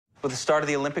With the start of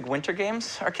the Olympic Winter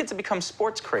Games, our kids have become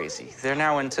sports crazy. They're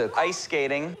now into ice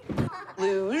skating,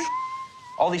 luge.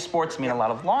 All these sports mean a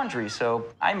lot of laundry, so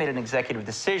I made an executive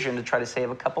decision to try to save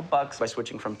a couple bucks by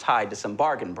switching from Tide to some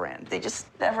bargain brand. They just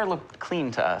never looked clean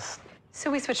to us.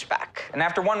 So we switched back. And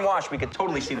after one wash, we could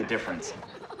totally see the difference.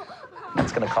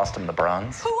 That's gonna cost them the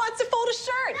bronze. Who wants to fold a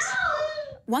shirt?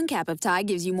 One cap of Tide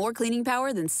gives you more cleaning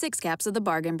power than 6 caps of the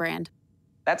bargain brand.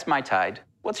 That's my Tide.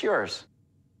 What's yours?